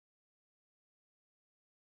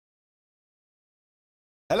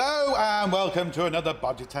Hello and welcome to another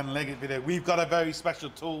Bodgit And Leggit video. We've got a very special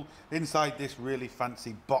tool inside this really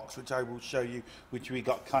fancy box which I will show you, which we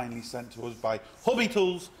got kindly sent to us by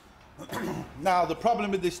Hubitools. Now the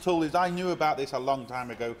problem with this tool is I knew about this a long time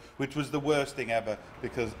ago, which was the worst thing ever,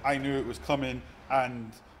 because I knew it was coming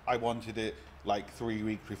and I wanted it like 3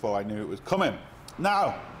 weeks before I knew it was coming.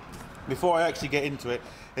 Now, before I actually get into it,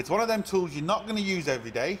 it's one of them tools you're not going to use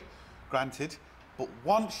every day, granted, but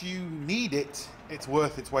once you need it, it's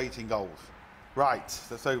worth its weight in gold. Right,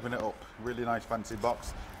 let's open it up. Really nice fancy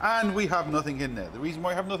box. And we have nothing in there. The reason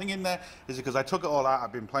why we have nothing in there is because I took it all out,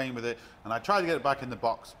 I've been playing with it, and I tried to get it back in the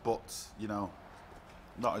box, but, you know,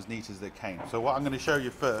 not as neat as it came. So what I'm going to show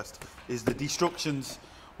you first is the instructions,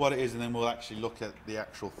 what it is, and then we'll actually look at the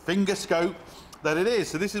actual finger scope that it is.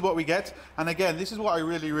 So this is what we get. And again, this is what I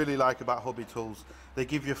really like about Hubitools. They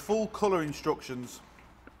give you full color instructions,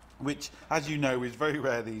 which, as you know, is very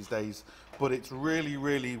rare these days, but it's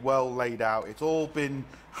really well laid out. It's all been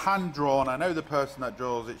hand drawn. I know the person that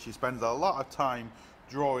draws it, she spends a lot of time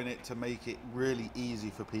drawing it to make it really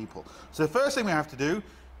easy for people. So the first thing we have to do,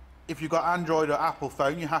 if you've got Android or Apple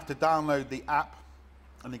phone, you have to download the app.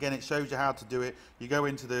 And again, it shows you how to do it. You go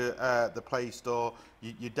into the Play Store,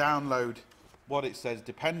 you download what it says,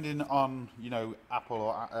 depending on, you know, Apple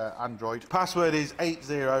or Android. Password is 8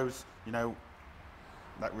 zeros, you know.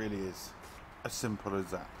 That really is as simple as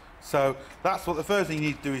that. So that's what the first thing you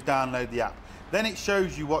need to do, is download the app. Then it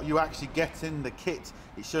shows you what you actually get in the kit.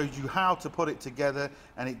 It shows you how to put it together,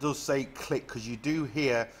 and it does say click, because you do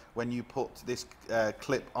hear when you put this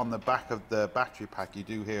clip on the back of the battery pack, you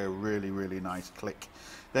do hear a really nice click.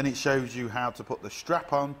 Then it shows you how to put the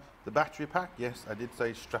strap on the battery pack. Yes, I did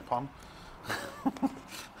say strap on.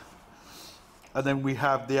 And then we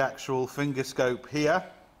have the actual finger scope here,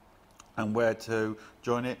 and where to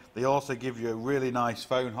join it. They also give you a really nice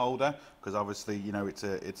phone holder, because obviously, you know, it's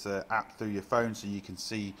a app through your phone, so you can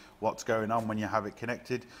see what's going on when you have it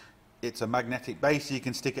connected. It's a magnetic base, so you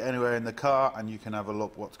can stick it anywhere in the car and you can have a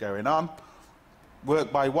look what's going on.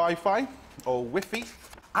 Work by Wi-Fi or Wi-Fi.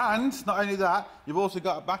 And not only that, you've also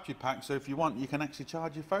got a battery pack, so if you want, you can actually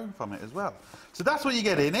charge your phone from it as well. So that's what you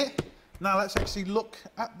get in it. Now let's actually look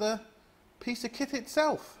at the piece of kit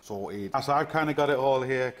itself. Sorted. So I've kind of got it all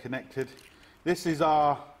here connected. This is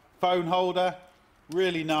our phone holder,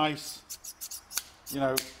 really nice, you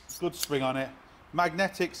know, good spring on it,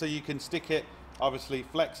 magnetic, so you can stick it, obviously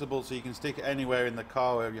flexible, so you can stick it anywhere in the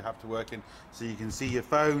car where you have to work in, so you can see your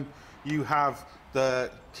phone. You have the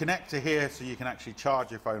connector here, so you can actually charge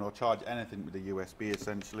your phone or charge anything with a USB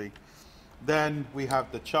essentially. Then we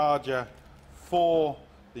have the charger for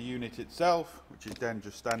the unit itself, which is then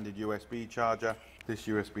just standard USB charger. This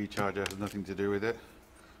USB charger has nothing to do with it.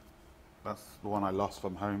 That's the one I lost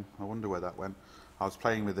from home. I wonder where that went. I was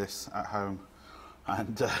playing with this at home,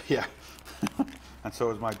 and yeah, and so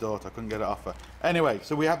was my daughter. I couldn't get it off her. Anyway,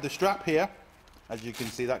 so we have the strap here. As you can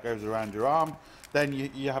see, that goes around your arm. Then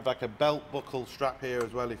you have like a belt buckle strap here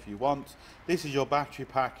as well if you want. This is your battery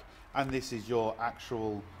pack, and this is your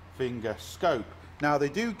actual finger scope. Now they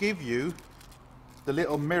do give you the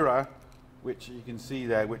little mirror, which you can see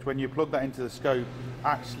there, which when you plug that into the scope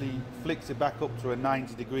actually flicks it back up to a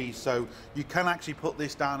 90 degrees, so you can actually put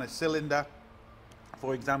this down a cylinder,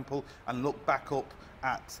 for example, and look back up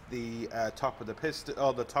at the top of the piston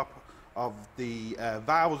or the top of the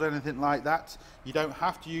valves or anything like that. You don't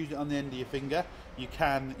have to use it on the end of your finger. You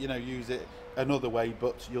can, you know, use it another way,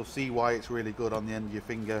 but you'll see why it's really good on the end of your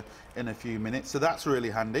finger in a few minutes. So that's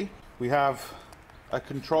really handy. We have a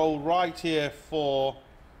control right here for,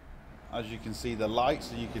 as you can see, the light,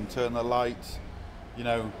 so you can turn the light, you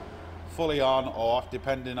know, fully on or off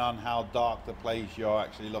depending on how dark the place you're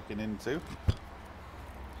actually looking into.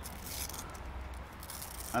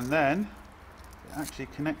 And then it actually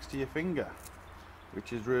connects to your finger,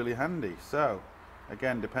 which is really handy. So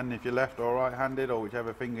again, depending if you're left or right handed or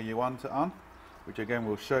whichever finger you want it on, which again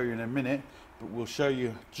we'll show you in a minute, but we'll show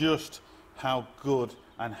you just how good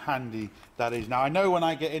and handy that is. Now I know when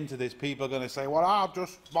I get into this, people are going to say, well, I'll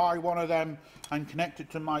just buy one of them and connect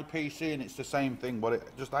it to my PC and it's the same thing, but it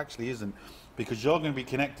just actually isn't, because you're going to be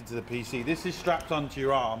connected to the PC. This is strapped onto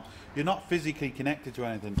your arm. You're not physically connected to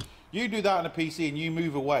anything. You do that on a PC and you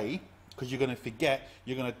move away, because you're going to forget,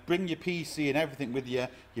 you're going to bring your PC and everything with you.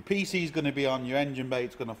 Your PC is going to be on your engine bay,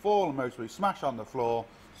 it's going to fall and mostly smash on the floor.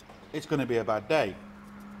 It's going to be a bad day.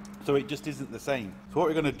 So it just isn't the same. So what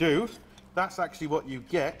we're going to do, that's actually what you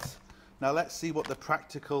get. Now let's see what the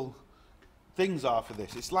practical things are for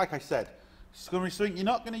this. It's like I said, it's going to be something you're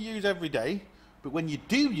not going to use every day, but when you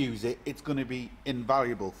do use it, it's going to be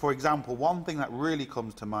invaluable. For example, one thing that really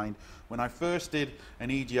comes to mind, when I first did an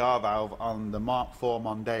EGR valve on the Mark IV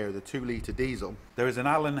Mondeo, the 2-litre diesel, there is an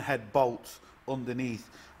Allen head bolt underneath,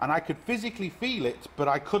 and I could physically feel it, but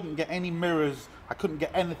I couldn't get any mirrors, I couldn't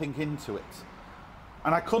get anything into it.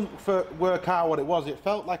 And I couldn't work out what it was. It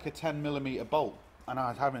felt like a 10mm bolt, and I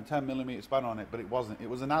was having a 10mm span on it, but it wasn't. It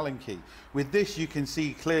was an Allen key. With this, you can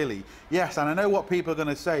see clearly. Yes, and I know what people are going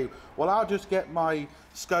to say. Well, I'll just get my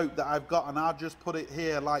scope that I've got and I'll just put it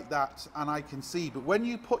here like that, and I can see. But when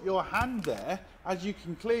you put your hand there, as you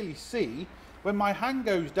can clearly see, when my hand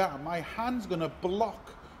goes down, my hand's going to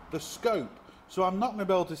block the scope. So I'm not going to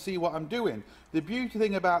be able to see what I'm doing. The beauty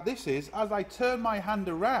thing about this is, as I turn my hand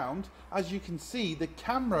around, as you can see, the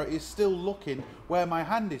camera is still looking where my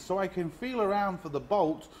hand is. So I can feel around for the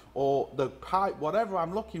bolt or the pipe, whatever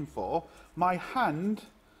I'm looking for. My hand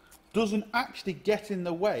doesn't actually get in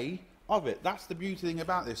the way of it. That's the beauty thing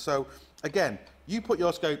about this. So again, you put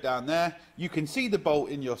your scope down there, you can see the bolt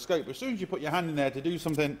in your scope. As soon as you put your hand in there to do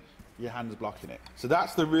something, your hand's blocking it. So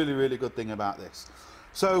that's the really, really good thing about this.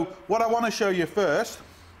 So what I want to show you first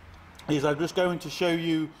is I'm just going to show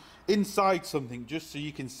you inside something just so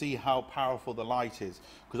you can see how powerful the light is.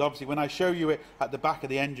 Because obviously when I show you it at the back of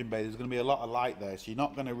the engine bay, there's going to be a lot of light there, so you're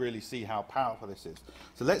not going to really see how powerful this is.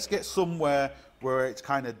 So let's get somewhere where it's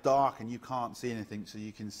kind of dark and you can't see anything, so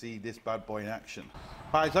you can see this bad boy in action.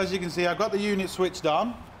 Right, so as you can see, I've got the unit switched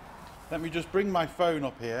on. Let me just bring my phone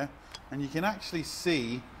up here, and you can actually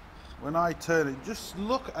see when I turn it, just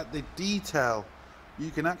look at the detail you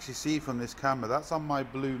can actually see from this camera. That's on my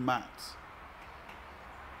blue mat.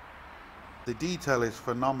 The detail is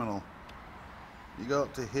phenomenal. You go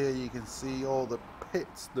up to here, you can see all the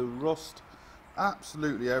pits, the rust,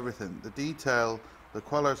 absolutely everything. The detail, the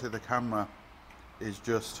quality of the camera is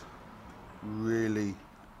just really,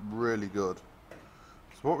 really good.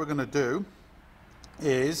 So what we're going to do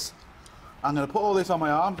is, I'm going to put all this on my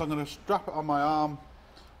arm. So I'm going to strap it on my arm,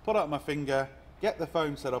 put it on my finger, get the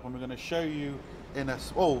phone set up, and we're going to show you in a...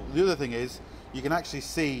 Oh, the other thing is, you can actually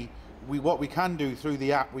see what we can do through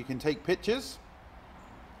the app. We can take pictures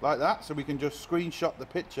like that, so we can just screenshot the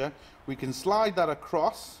picture. We can slide that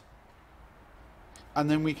across, and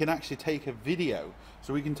then we can actually take a video.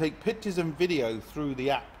 So we can take pictures and video through the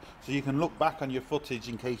app, so you can look back on your footage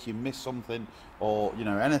in case you miss something, or you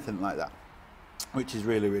know, anything like that, which is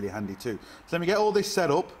really, really handy too. So let me get all this set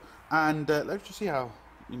up, and let's just see how,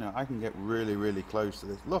 you know, I can get really, really close to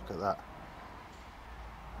this. Look at that.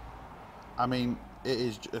 I mean, it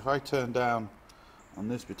is, if I turn down on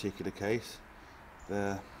this particular case,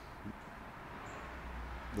 the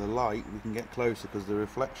light, we can get closer because the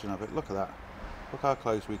reflection of it, look at that. Look how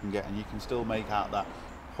close we can get, and you can still make out that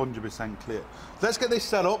 100% clear. So let's get this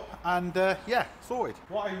set up, and yeah, sorted.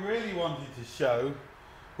 What I really wanted to show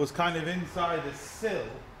was kind of inside the sill,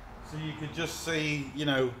 so you could just see, you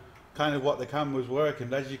know, kind of what the camera was working.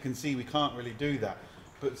 But as you can see, we can't really do that.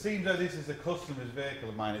 But it seems though this is a customer's vehicle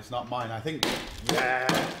of mine, it's not mine. I think, yeah,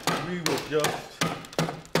 we will just... I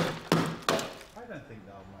don't think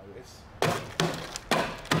they'll notice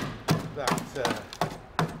that...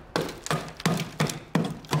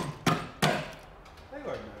 They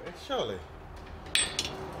won't notice, surely.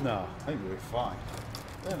 No, I think we're fine.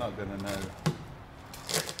 They're not going to know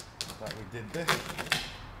that we did this. At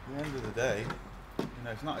the end of the day, you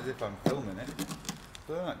know, it's not as if I'm filming it,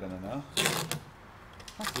 so they're not going to know.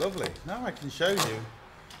 That's lovely. Now I can show you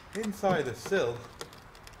inside the sill.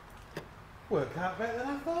 Worked out better than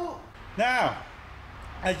I thought. Now,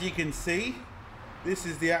 as you can see, this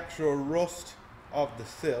is the actual rust of the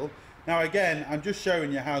sill. Now again, I'm just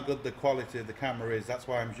showing you how good the quality of the camera is. That's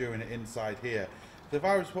why I'm doing it inside here. So if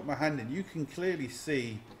I was to put my hand in, you can clearly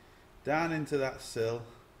see down into that sill.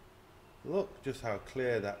 Look just how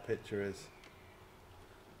clear that picture is.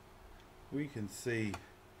 We can see,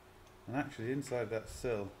 and actually inside that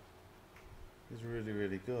sill is really,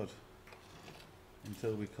 really good.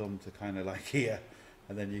 Until we come to kind of like here,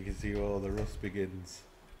 and then you can see where all the rust begins.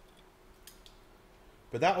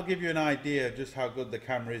 But that will give you an idea of just how good the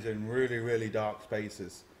camera is in really, really dark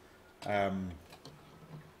spaces. You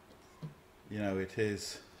know, it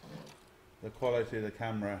is, the quality of the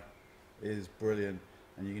camera is brilliant,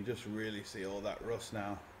 and you can just really see all that rust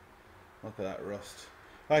now. Look at that rust.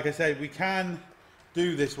 Like I said, we can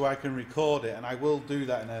do this where I can record it, and I will do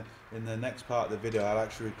that in the next part of the video. I'll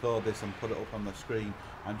actually record this and put it up on the screen.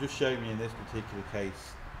 I'm just showing you in this particular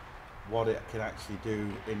case what it can actually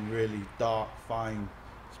do in really dark, fine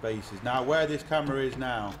spaces. Now where this camera is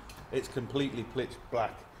now, it's completely pitch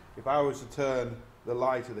black. If I was to turn the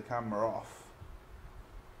light of the camera off,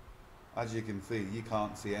 as you can see, you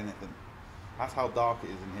can't see anything. That's how dark it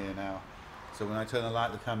is in here now. So when I turn the light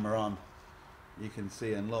of the camera on, you can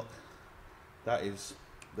see and look. That is,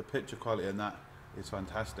 the picture quality in that is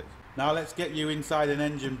fantastic. Now let's get you inside an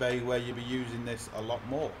engine bay where you'll be using this a lot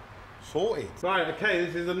more. Sorted. Right, okay,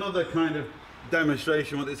 this is another kind of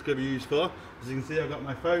demonstration what this could be used for. As you can see, I've got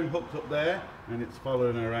my phone hooked up there and it's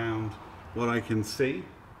following around what I can see.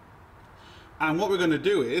 And what we're going to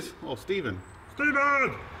do is, oh Stephen!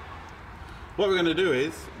 What we're going to do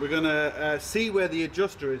is, we're going to see where the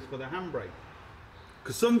adjuster is for the handbrake.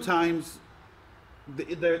 Because sometimes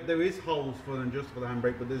there is holes for an adjuster for the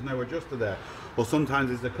handbrake, but there's no adjuster there. Or sometimes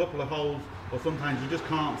there's a couple of holes, or sometimes you just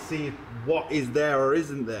can't see what is there or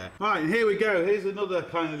isn't there. Right, here we go. Here's another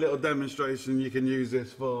kind of little demonstration you can use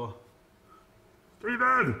this for.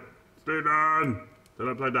 Stephen! Stephen! Turn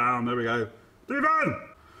upside down, there we go. Stephen!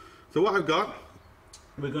 So what I've got,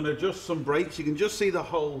 we're going to adjust some brakes. You can just see the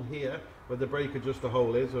hole here, where the brake adjuster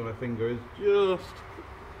hole is, where my finger is, just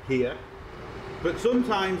here. But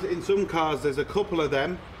sometimes in some cars there's a couple of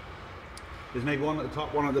them. There's maybe one at the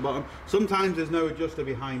top, one at the bottom. Sometimes there's no adjuster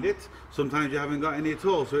behind it. Sometimes you haven't got any at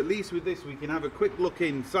all. So at least with this we can have a quick look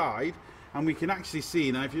inside and we can actually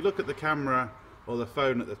see. Now if you look at the camera or the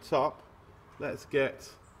phone at the top, let's get,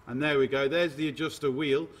 and there we go, there's the adjuster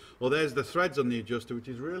wheel, or there's the threads on the adjuster, which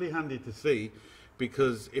is really handy to see,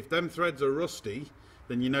 because if them threads are rusty,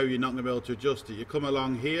 then you know you're not going to be able to adjust it. You come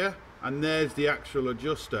along here and there's the actual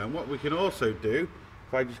adjuster. And what we can also do,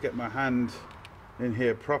 if I just get my hand in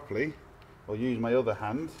here properly, or use my other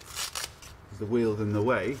hand, because the wheel's in the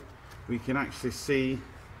way, we can actually see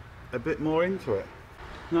a bit more into it.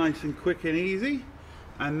 Nice and quick and easy.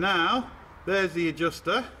 And now there's the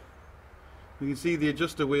adjuster. We can see the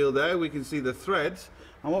adjuster wheel there, we can see the threads,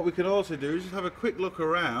 and what we can also do is just have a quick look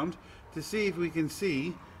around to see if we can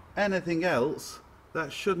see anything else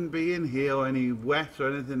that shouldn't be in here, or any wet or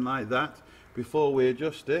anything like that, before we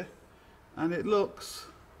adjust it. And it looks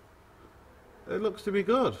to be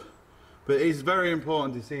good. But it is very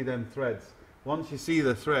important to see them threads. Once you see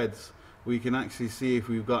the threads, we can actually see if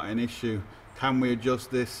we've got an issue. Can we adjust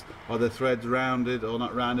this? Are the threads rounded or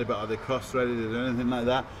not rounded, but are they cross-threaded or anything like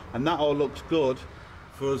that? And that all looks good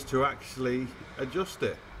for us to actually adjust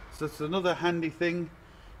it. So it's another handy thing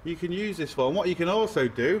you can use this for. And what you can also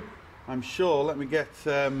do, I'm sure, let me get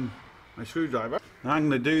my screwdriver. And I'm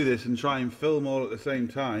going to do this and try and film all at the same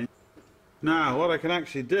time. Now what I can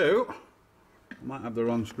actually do, I might have the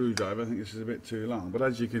wrong screwdriver, I think this is a bit too long, but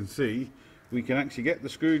as you can see, we can actually get the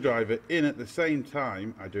screwdriver in at the same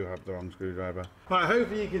time. I do have the wrong screwdriver. Right,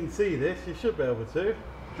 hopefully you can see this, you should be able to.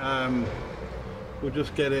 We'll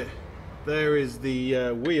just get it, there is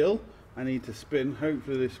the wheel I need to spin.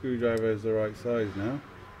 Hopefully this screwdriver is the right size now.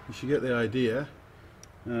 You should get the idea.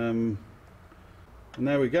 And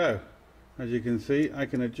there we go. As you can see, I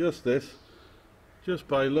can adjust this just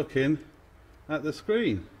by looking at the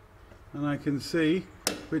screen, and I can see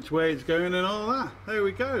which way it's going and all that. There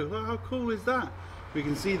we go. Well, how cool is that? We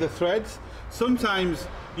can see the threads. Sometimes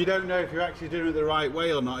you don't know if you're actually doing it the right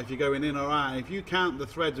way or not, if you're going in or out. If you count the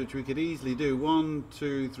threads, which we could easily do, 1,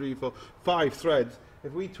 2, 3, 4, 5 threads,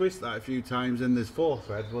 if we twist that a few times and there's 4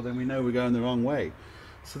 threads, well then we know we're going the wrong way.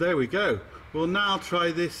 So there we go. We'll now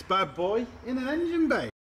try this bad boy in an engine bay.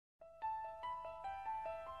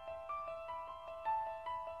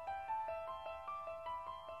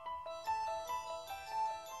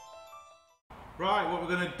 Right, what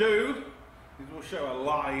we're going to do is we'll show a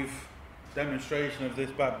live demonstration of this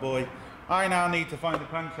bad boy. I now need to find the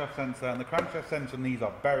crankshaft sensor, and the crankshaft sensor and these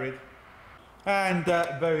are buried and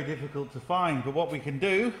very difficult to find. But what we can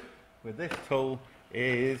do with this tool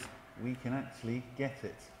is we can actually get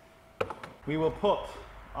it. We will put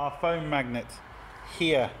our foam magnet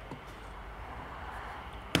here.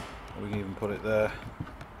 We can even put it there.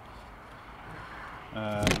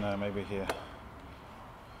 No, maybe here.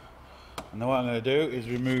 And then what I'm going to do is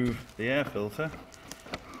remove the air filter.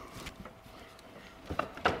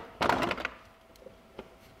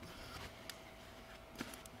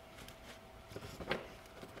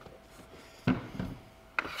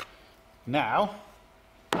 Now,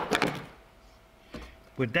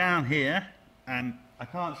 we're down here, and I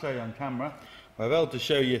can't show you on camera, but I'm able to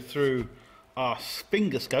show you through our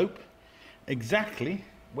fingerscope exactly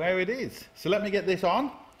where it is. So let me get this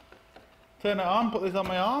on, turn it on, put this on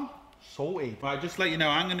my arm. Sorted. Right, just to let you know,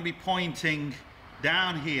 I'm going to be pointing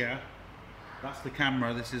down here. That's the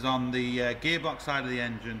camera. This is on the gearbox side of the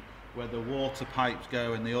engine, where the water pipes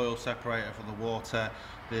go and the oil separator for the water,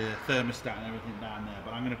 the thermostat and everything down there.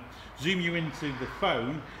 But I'm going to zoom you into the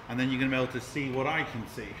phone, and then you're going to be able to see what I can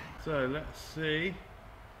see. So let's see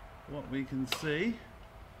what we can see.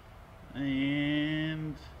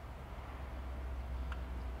 And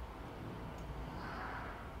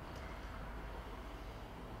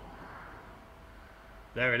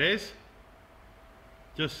There it is.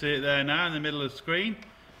 Just see it there now in the middle of the screen.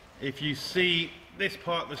 If you see this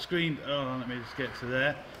part of the screen, oh, let me just get to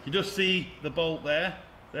there. You just see the bolt there.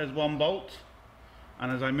 There's one bolt.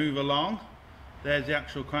 And as I move along, there's the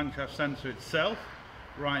actual crankshaft sensor itself,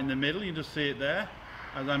 right in the middle. You just see it there.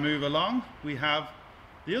 As I move along, we have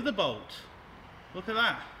the other bolt. Look at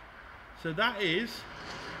that. So that is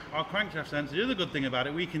our crankshaft sensor. The other good thing about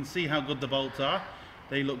it, we can see how good the bolts are.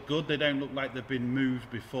 They look good. They don't look like they've been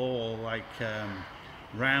moved before, or like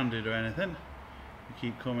rounded or anything. We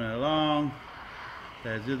keep coming along.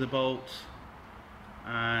 There's the other bolts,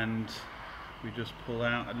 and we just pull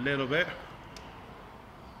out a little bit.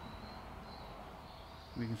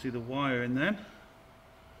 We can see the wire in there.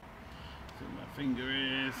 So my finger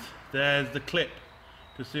is, there's the clip.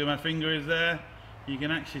 To see where my finger is there, you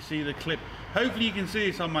can actually see the clip. Hopefully you can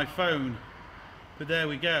see this on my phone, but there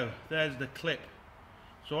we go. There's the clip.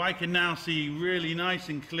 So I can now see really nice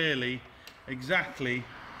and clearly exactly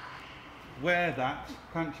where that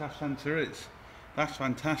crankshaft sensor is. That's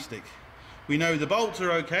fantastic. We know the bolts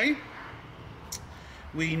are okay.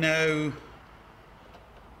 We know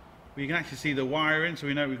we can actually see the wiring, so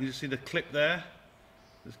we know we can just see the clip there.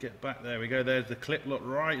 Let's get back, there we go, there's the clip, look,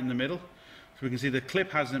 right in the middle. So we can see the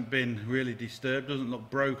clip hasn't been really disturbed, doesn't look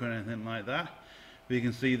broken or anything like that. We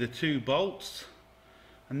can see the two bolts,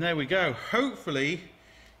 and there we go. Hopefully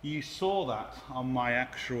you saw that on my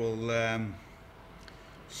actual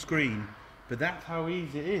screen, but that's how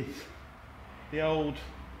easy it is. The old,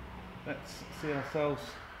 let's see ourselves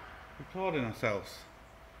recording ourselves.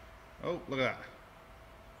 Oh, look at that.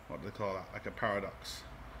 What do they call that? Like a paradox.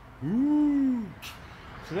 Ooh.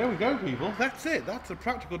 So there we go, people. That's it. That's a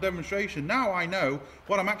practical demonstration. Now I know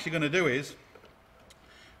what I'm actually going to do is,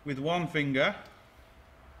 with one finger,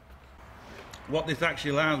 what this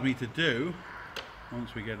actually allows me to do,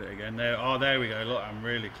 once we get it again, there, oh, there we go. Look, I'm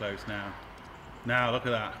really close now. Now, look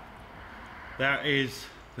at that. That is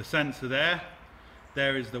the sensor there.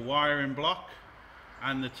 There is the wiring block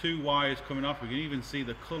and the two wires coming off. We can even see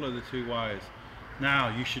the colour of the two wires.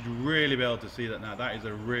 Now, you should really be able to see that now. That is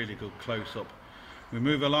a really good close-up. We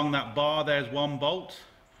move along that bar, there's one bolt.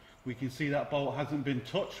 We can see that bolt hasn't been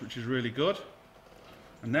touched, which is really good.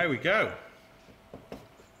 And there we go.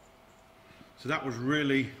 So that was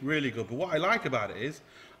really, really good. But what I like about it is,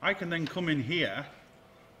 I can then come in here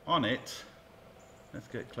on it. Let's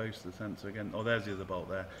get close to the sensor again. Oh, there's the other bolt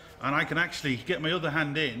there. And I can actually get my other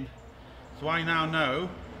hand in. So I now know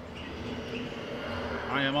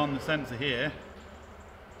I am on the sensor here.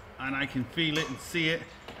 And I can feel it and see it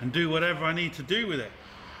and do whatever I need to do with it.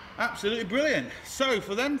 Absolutely brilliant. So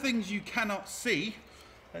for them things you cannot see,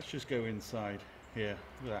 let's just go inside here.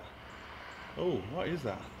 Look at that. Oh, what is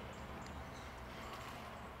that?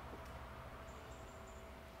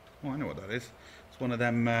 Oh, I know what that is. It's one of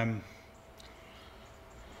them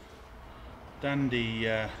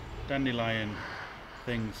dandelion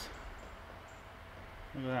things.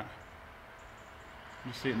 Look at that.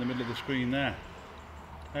 You see it in the middle of the screen there.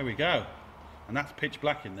 There we go. And that's pitch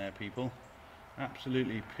black in there, people.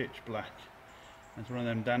 Absolutely pitch black. It's one of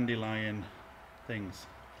them dandelion things.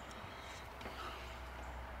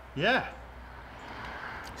 Yeah.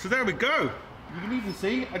 So there we go. You can even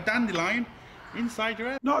see a dandelion inside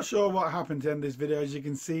your head. Not sure what happened to end this video. As you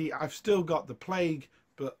can see, I've still got the plague,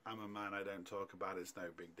 but I'm a man, I don't talk about it. It's no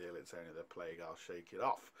big deal. It's only the plague. I'll shake it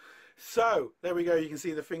off. So there we go. You can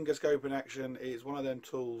see the Fingerscope in action. It's one of them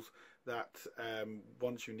tools that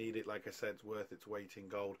once you need it, like I said, it's worth its weight in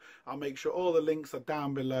gold. I'll make sure all the links are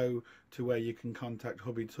down below to where you can contact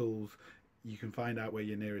Hubitools. You can find out where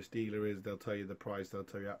your nearest dealer is. They'll tell you the price. They'll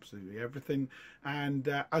tell you absolutely everything. And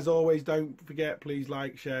as always, don't forget, please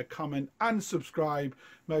like, share, comment and subscribe.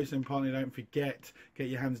 Most importantly, don't forget, get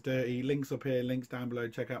your hands dirty. Links up here, links down below.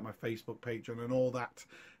 Check out my Facebook, Patreon and all that.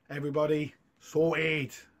 Everybody,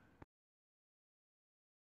 sorted.